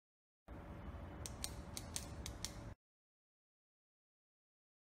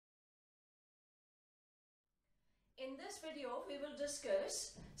In this video, we will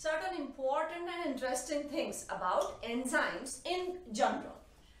discuss certain important and interesting things about enzymes in general.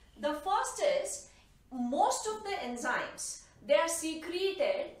 The first is, most of the enzymes, they are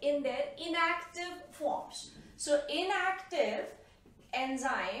secreted in their inactive forms. So, inactive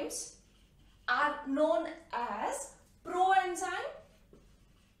enzymes are known as proenzyme,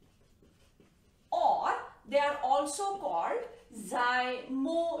 or they are also called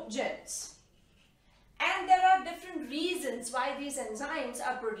zymogens. And there are different reasons why these enzymes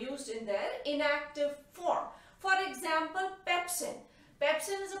are produced in their inactive form. For example, pepsin.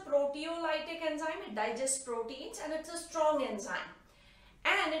 Pepsin is a proteolytic enzyme. It digests proteins and it's a strong enzyme.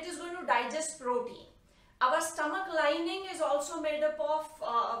 And it is going to digest protein. Our stomach lining is also made up of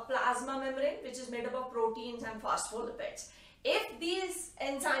plasma membrane, which is made up of proteins and phospholipids. If these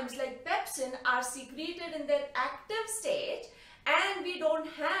enzymes like pepsin are secreted in their active state, and we don't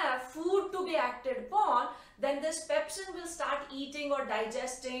have food to be acted upon, then this pepsin will start eating or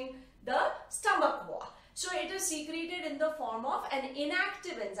digesting the stomach wall. So it is secreted in the form of an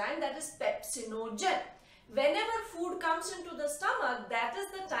inactive enzyme, that is pepsinogen. Whenever food comes into the stomach, that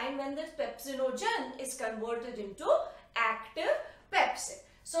is the time when this pepsinogen is converted into active pepsin.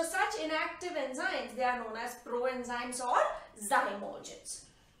 So such inactive enzymes, they are known as proenzymes or zymogens.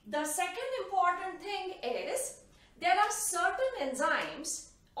 The second important thing is, there are certain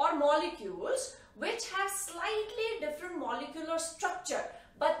enzymes or molecules which have slightly different molecular structure,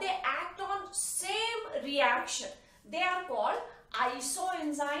 but they act on same reaction. They are called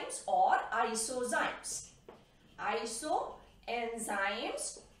isoenzymes or isozymes.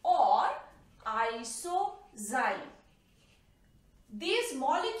 Isoenzymes or isozyme. These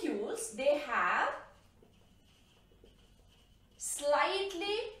molecules, they have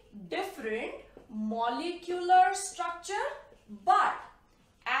slightly different molecular structure but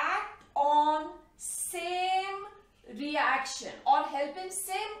act on same reaction or help in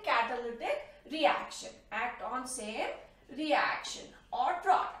same catalytic reaction. Act on same reaction or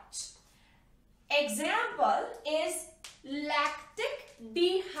products. Example is lactic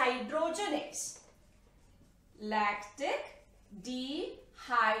dehydrogenase. Lactic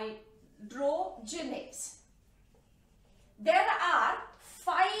dehydrogenase. There are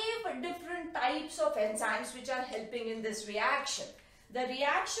 5 different types of enzymes which are helping in this reaction. The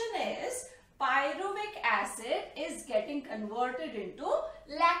reaction is pyruvic acid is getting converted into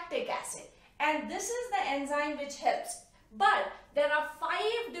lactic acid, and this is the enzyme which helps. But there are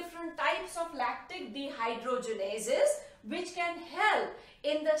 5 different types of lactic dehydrogenases which can help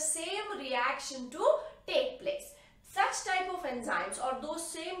in the same reaction to take place. Such type of enzymes or those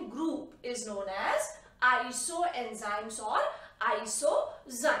same group is known as isoenzymes or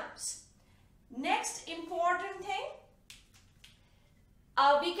isozymes. Next important thing,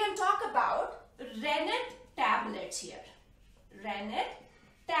 we can talk about rennet tablets here. Rennet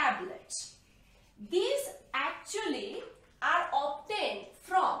tablets. These actually are obtained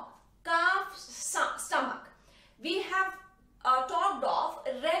from calf's stomach. We have talked of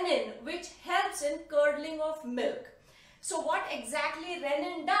rennin, which helps in curdling of milk. So what exactly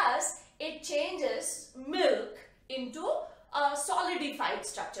rennin does? It changes milk into a solidified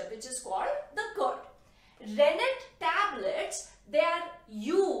structure which is called the curd. Rennet tablets, they are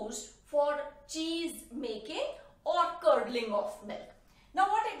used for cheese making or curdling of milk. Now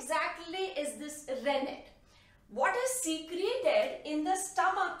what exactly is this rennet? What is secreted in the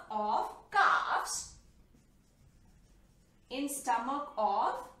stomach of calves? In stomach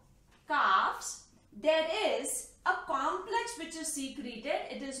of calves, there is a complex which is secreted.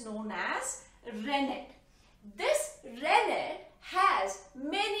 It is known as rennet. This rennet has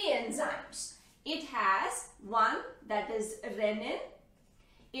many enzymes. It has one, that is rennin.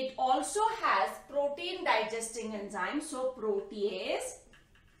 It also has protein digesting enzymes, so protease.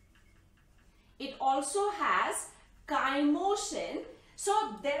 It also has chymosin.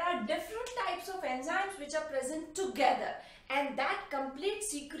 So there are different types of enzymes which are present together, and that complete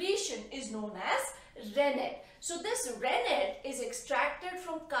secretion is known as rennet. So this rennet is extracted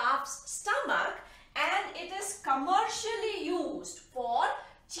from calf's stomach and it is commercially used for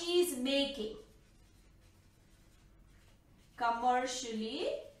cheese making.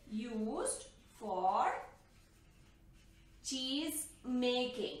 Commercially used for cheese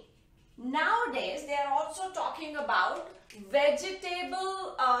making. Nowadays, they are also talking about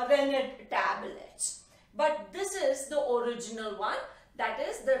vegetable rennet tablets. But this is the original one. That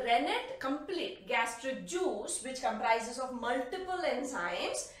is the rennet complete gastric juice, which comprises of multiple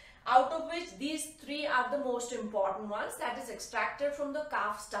enzymes, out of which these 3 are the most important ones, that is extracted from the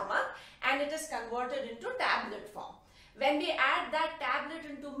calf stomach and it is converted into tablet form. When we add that tablet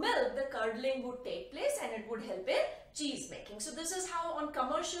into milk, the curdling would take place and it would help in cheese making. So this is how on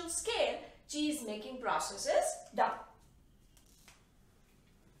commercial scale cheese making process is done.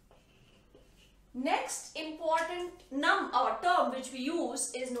 Next important term which we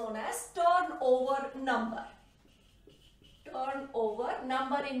use is known as turnover number. Turnover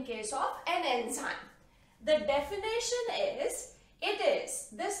number in case of an enzyme. The definition is,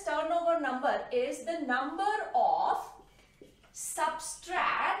 this turnover number is the number of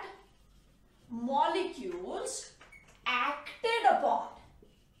substrate molecules acted upon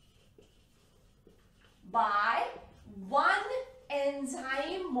by one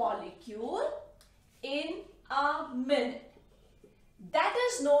enzyme molecule in a minute. That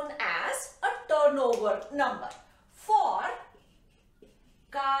is known as a turnover number. For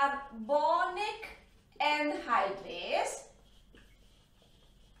carbonic anhydrase,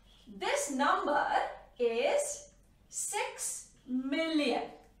 this number is 6 million.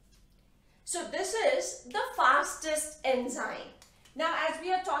 So this is the fastest enzyme. Now as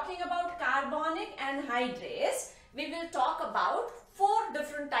we are talking about carbonic anhydrase, we will talk about 4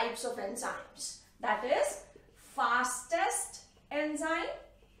 different types of enzymes. That is fastest enzyme,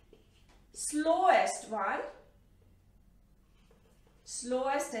 slowest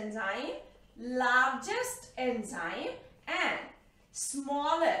enzyme, largest enzyme and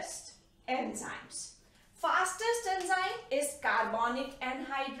smallest enzymes. Fastest enzyme is carbonic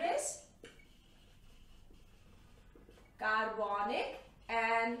anhydrase.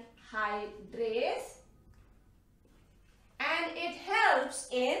 And it helps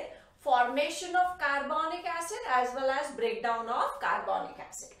in formation of carbonic acid as well as breakdown of carbonic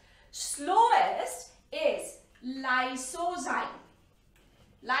acid. Slowest is lysozyme.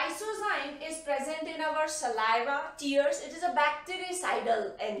 Lysozyme is present in our saliva, tears. It is a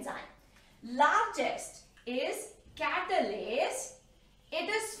bactericidal enzyme. Largest is catalase. It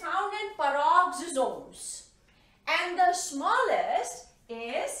is found in peroxisomes. And the smallest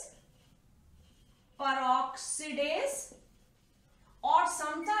is peroxidase, or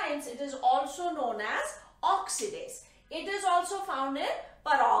sometimes it is also known as oxidase. It is also found in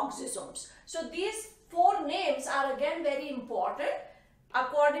peroxisomes. So these 4 names are again very important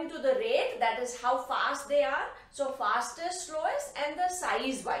according to the rate, that is how fast they are. So fastest, slowest, and the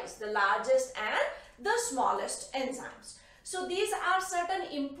size wise, the largest and the smallest enzymes. So these are certain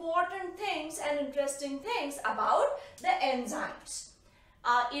important things and interesting things about the enzymes.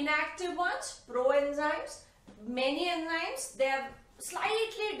 Inactive ones, proenzymes. Many enzymes, they are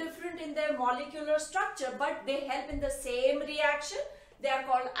slightly different in their molecular structure, but they help in the same reaction. They are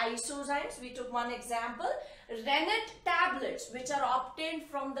called isozymes. We took one example. Rennet tablets, which are obtained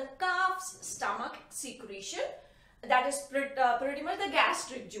from the calf's stomach secretion. That is pretty much the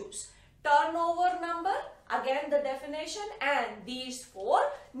gastric juice. Turnover number, again the definition, and these 4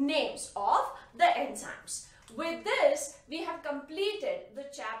 names of the enzymes. With this, we have completed the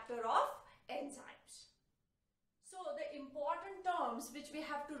chapter of enzymes. So the important terms which we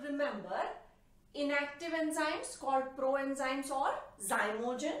have to remember: inactive enzymes called proenzymes or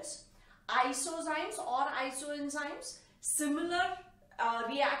zymogens, isozymes or isoenzymes, similar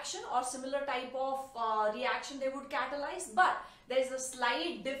reaction or similar type of reaction they would catalyze, but there is a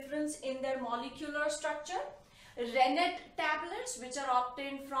slight difference in their molecular structure. Rennet tablets, which are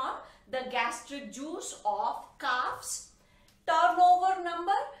obtained from the gastric juice of calves. Turnover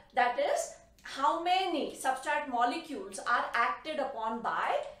number, that is how many substrate molecules are acted upon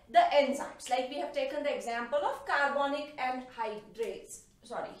by the enzymes. Like we have taken the example of carbonic anhydrase.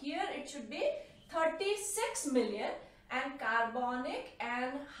 Sorry, here it should be 36 million, and carbonic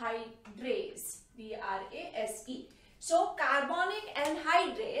anhydrase, D-R-A-S-E. So carbonic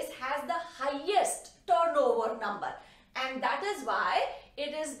anhydrase has the highest turnover number, and that is why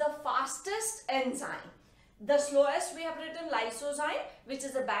it is the fastest enzyme. The slowest we have written lysozyme, which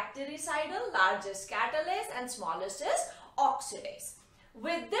is a bactericidal, largest catalase, and smallest is oxidase.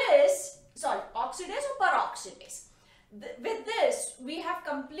 With this, oxidase or peroxidase. With this, we have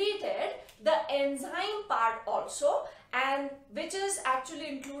completed the enzyme part also, and which is actually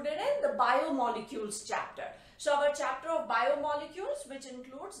included in the biomolecules chapter. So our chapter of biomolecules, which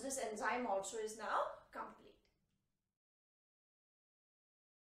includes this enzyme, also is now complete.